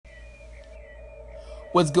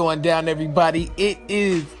What's going down, everybody? It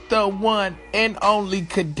is the one and only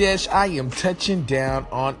Kadesh. I am touching down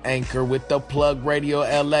on Anchor with the Plug Radio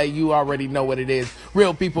LA. You already know what it is.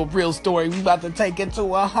 Real people, real story. We about to take it to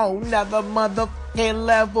a whole nother motherfucking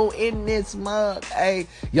level in this mug. Hey,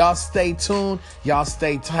 y'all stay tuned. Y'all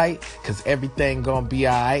stay tight, because everything gonna be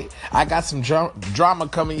all right. I got some drama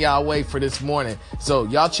coming y'all way for this morning. So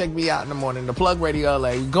y'all check me out in the morning. The Plug Radio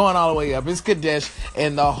LA. We're going all the way up. It's Kadesh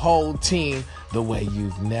and the whole team, the way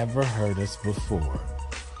you've never heard us before.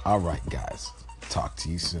 All right, guys. Talk to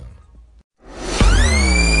you soon.